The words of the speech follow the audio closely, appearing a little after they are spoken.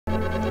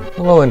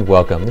Hello and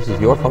welcome. This is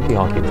your Funky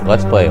Honky with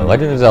Let's Play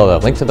Legend of Zelda: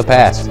 Link to the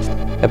Past,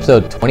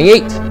 episode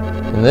 28.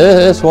 In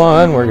this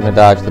one, we're gonna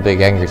dodge the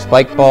big angry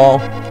spike ball,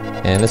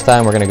 and this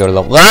time we're gonna go to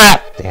the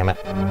damn it!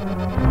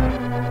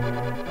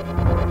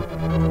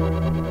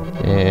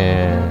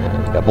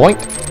 And a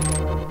boink,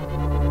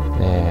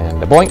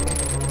 and a boink,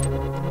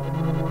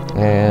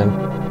 and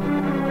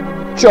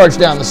charge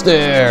down the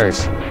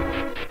stairs.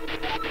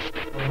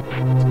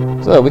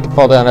 So we can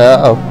fall down.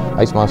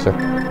 Ice monster.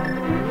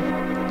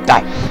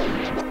 Die.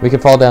 We could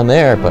fall down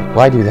there, but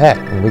why do that?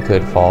 And we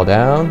could fall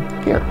down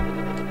here.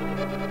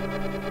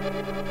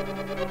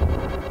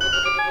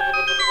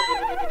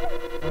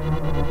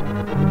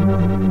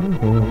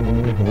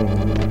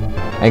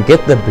 And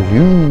get the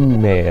blue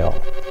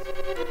mail.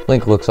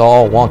 Link looks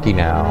all wonky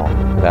now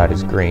without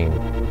his green.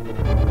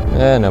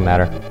 No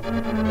matter.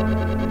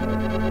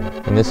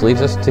 And this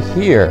leads us to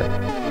here.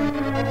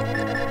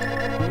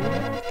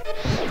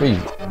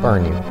 Please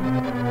burn you.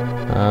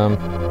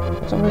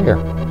 What's over here?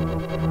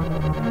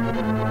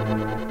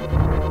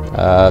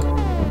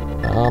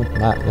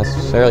 Not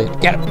necessarily.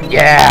 Get it!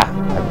 Yeah!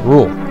 I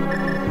rule.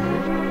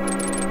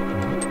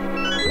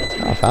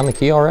 Oh, I found the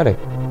key already.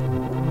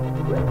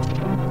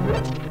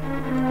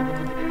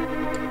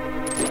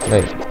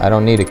 Wait, I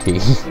don't need a key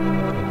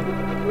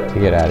to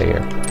get out of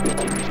here.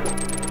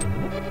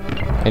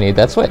 I need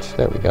that switch.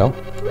 There we go.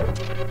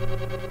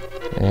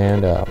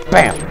 And,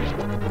 BAM!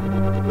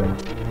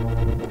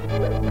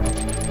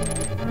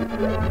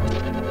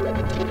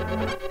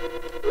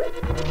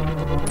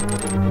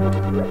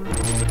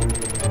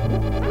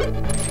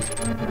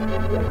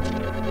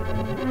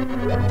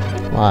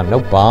 Come on, no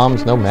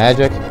bombs, no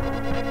magic.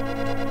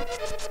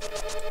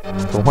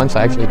 For once,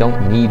 I actually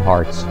don't need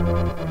hearts.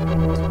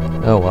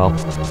 Oh well.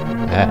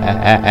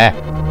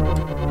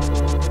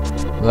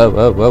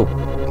 Whoa.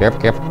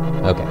 Careful.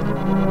 Okay.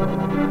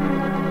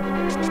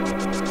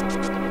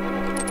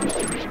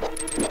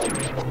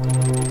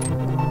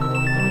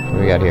 What do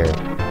we got here?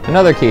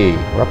 Another key.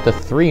 We're up to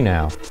 3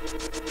 now.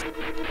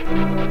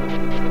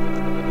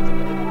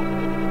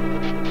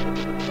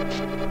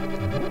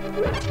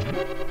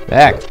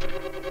 Back.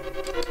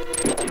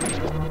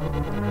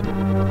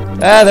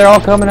 They're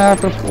all coming out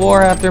of the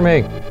floor after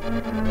me.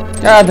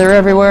 God, they're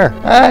everywhere.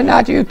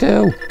 Not you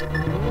too.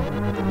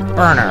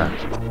 Burner.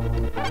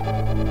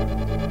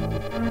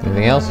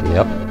 Anything else?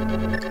 Yep.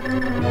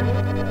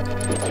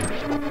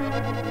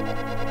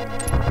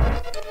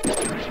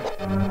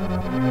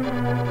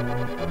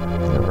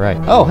 All right.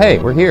 Oh, hey,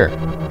 we're here.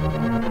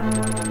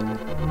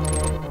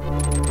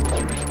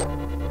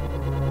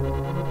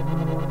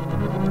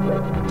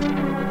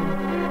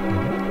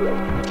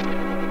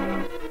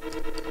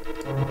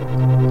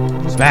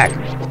 Smack!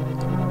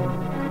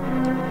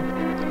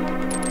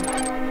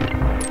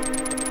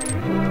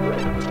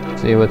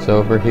 See what's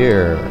over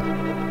here.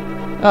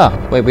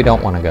 Oh, wait, we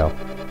don't want to go.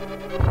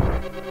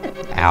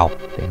 Ow,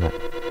 damn it.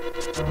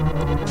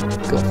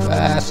 Go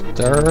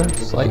faster,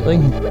 slightly.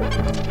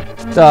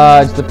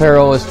 Dodge the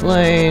perilous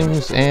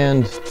flames,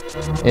 and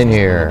in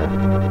here.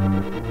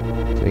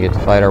 So we get to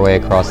fight our way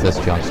across this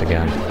junks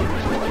again.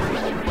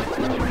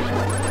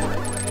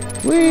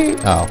 Whee!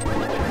 Oh.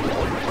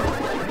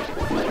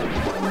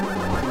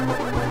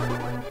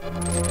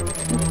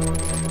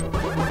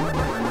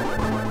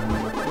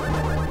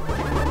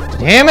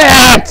 Damn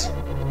it!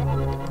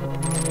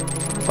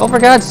 Oh, for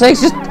God's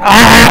sakes, just...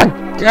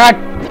 God!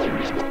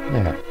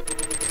 There.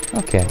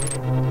 Okay.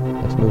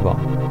 Let's move on.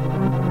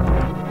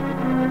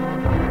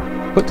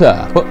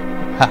 Hoota!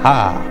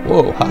 Ha-ha!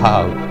 Whoa,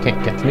 ha-ha!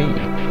 Can't catch me.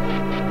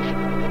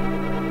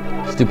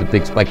 Stupid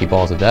big spiky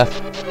balls of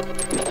death.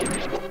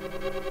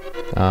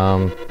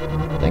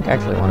 I think I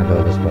actually want to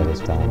go this way this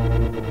time.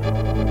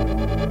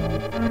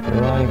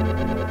 Do I?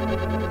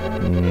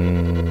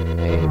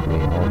 Maybe.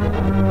 Hold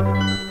on.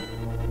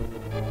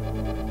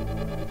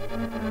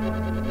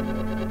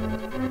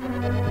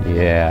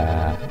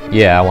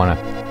 Yeah, I want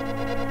to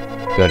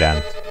go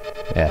down.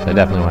 Yeah, I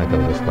definitely want to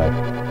go this way.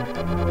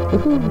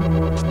 Woohoo!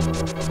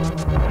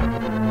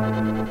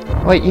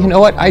 Wait, you know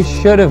what? I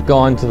should have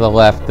gone to the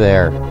left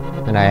there,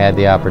 and I had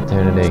the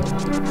opportunity.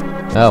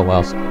 Oh,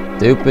 well,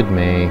 stupid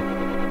me.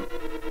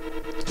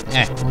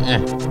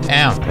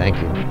 Down, thank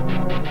you.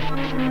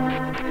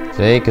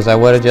 See, because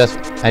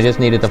I just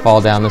needed to fall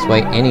down this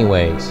way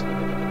anyways.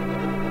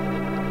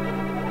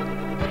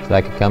 So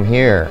I could come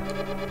here.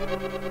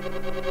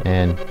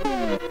 And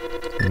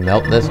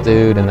melt this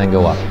dude and then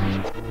go up.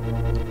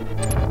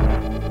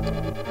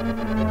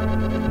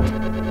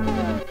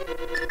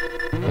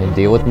 And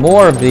deal with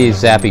more of these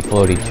zappy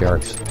floaty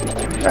jerks.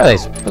 What are they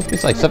supposed to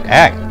be like some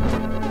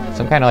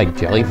kind of like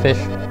jellyfish?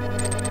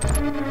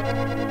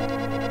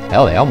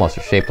 Hell, they almost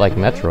are shaped like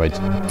Metroids.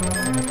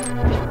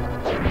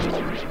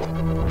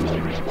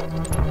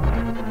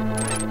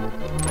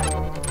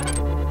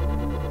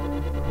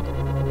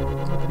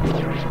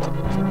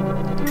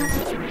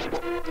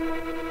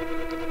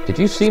 Did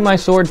you see my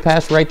sword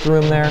pass right through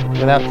him there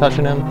without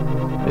touching him?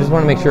 I just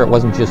want to make sure it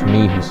wasn't just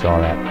me who saw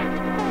that.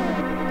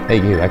 Hey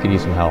you, I could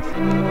use some help.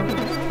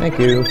 Thank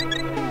you.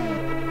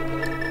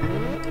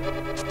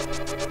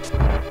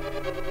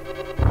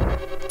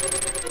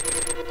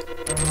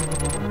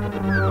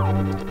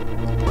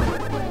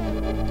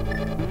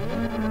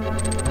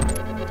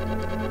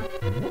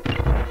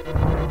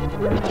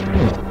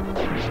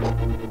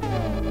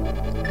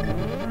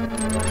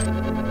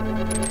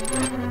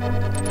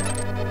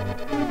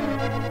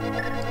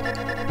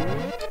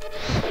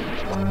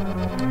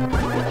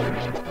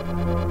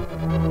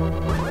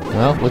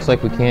 looks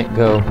like we can't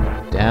go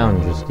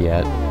down just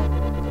yet.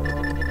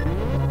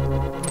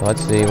 So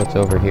let's see what's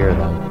over here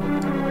then.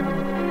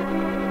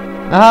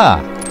 Ah!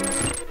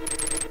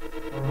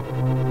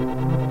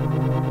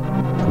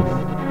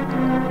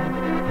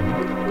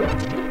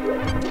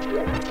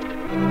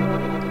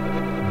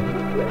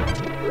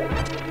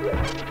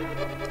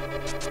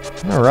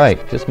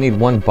 Alright, just need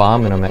one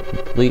bomb and I'm at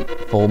complete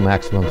full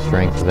maximum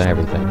strength and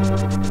everything.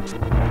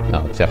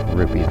 No, except for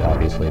rupees,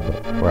 obviously,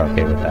 but we're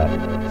okay with that.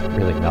 There's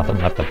really nothing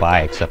left to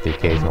buy except the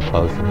occasional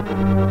potion.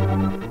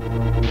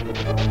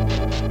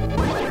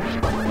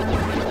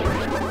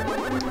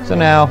 So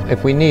now,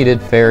 if we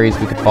needed fairies,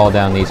 we could fall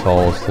down these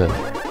holes to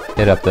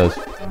hit up those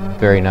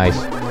very nice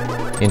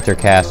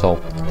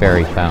intercastle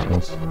fairy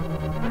fountains.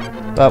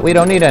 But we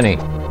don't need any.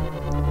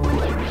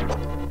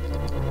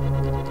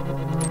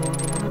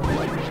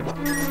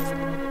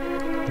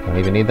 Don't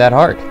even need that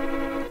heart.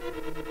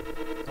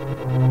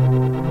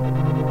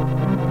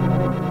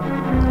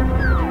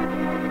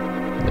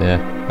 Yeah,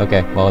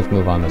 okay, well let's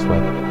move on this way.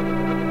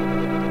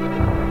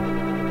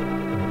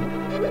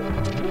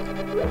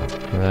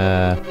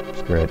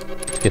 Screw it.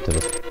 Let's get to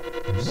the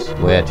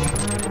switch.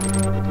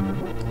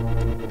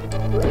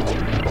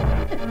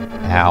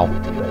 Ow.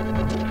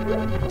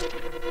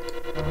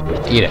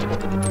 Eat it.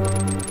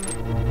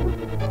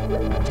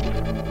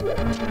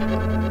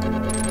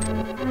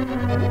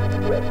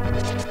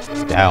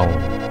 Down.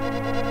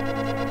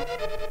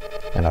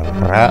 And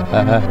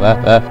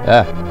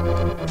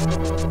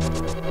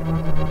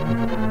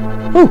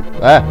Whew!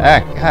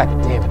 God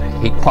damn it, I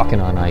hate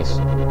walking on ice.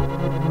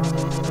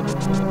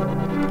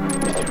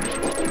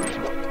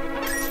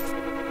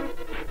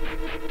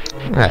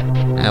 Alright,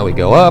 now we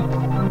go up.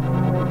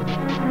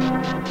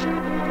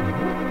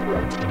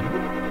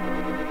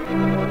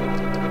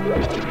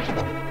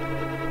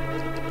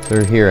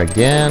 Through here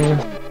again.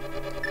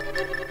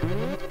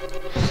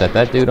 Set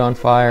that dude on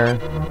fire.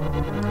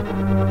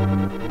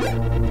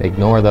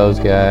 Ignore those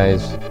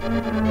guys.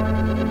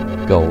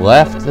 Go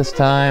left this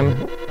time.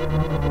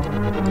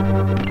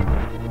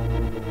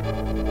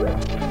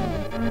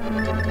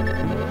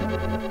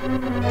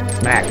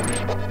 Smack.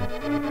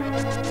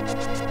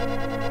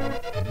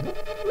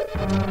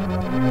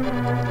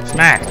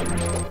 Smack.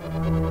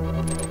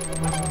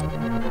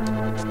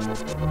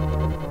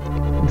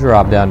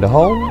 Drop down to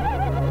home.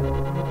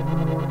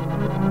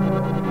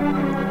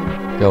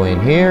 Go in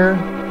here.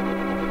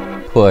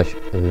 Push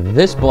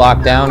this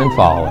block down and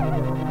follow it.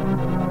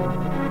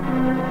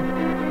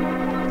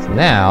 So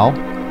now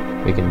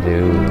we can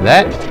do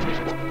that.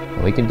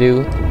 And we can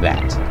do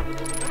that.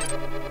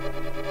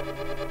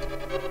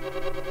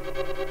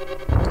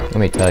 Let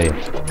me tell you,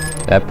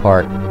 that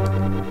part,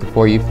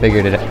 before you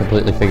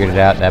completely figured it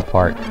out, that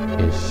part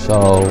is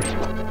so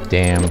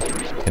damn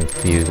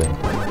confusing.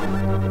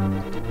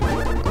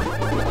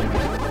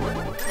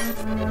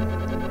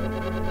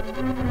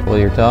 Pull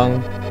your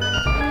tongue.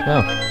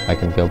 No, I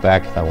can go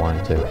back if I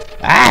wanted to.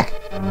 Ah!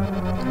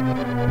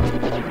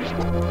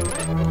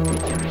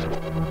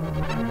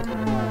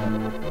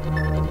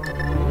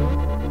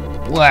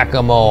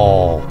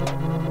 Whack-a-mole!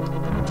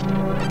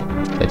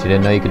 Bet you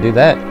didn't know you could do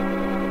that.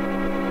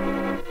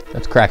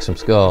 Let's crack some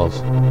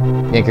skulls.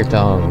 Yank your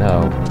tongue,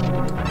 no.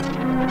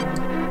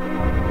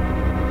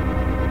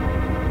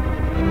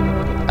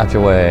 Out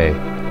your way.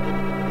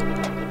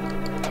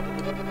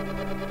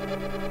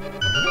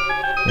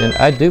 And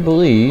I do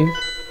believe...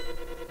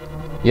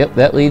 Yep,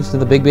 that leads to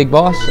the big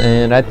boss,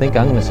 and I think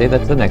I'm going to say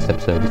that's the next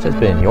episode. This has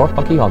been your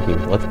Funky Honky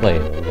with Let's Play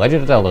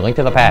Legend of Zelda, Link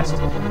to the Past.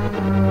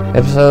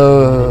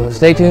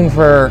 Stay tuned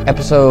for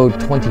episode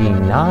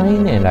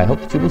 29, and I hope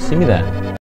that you will see me then.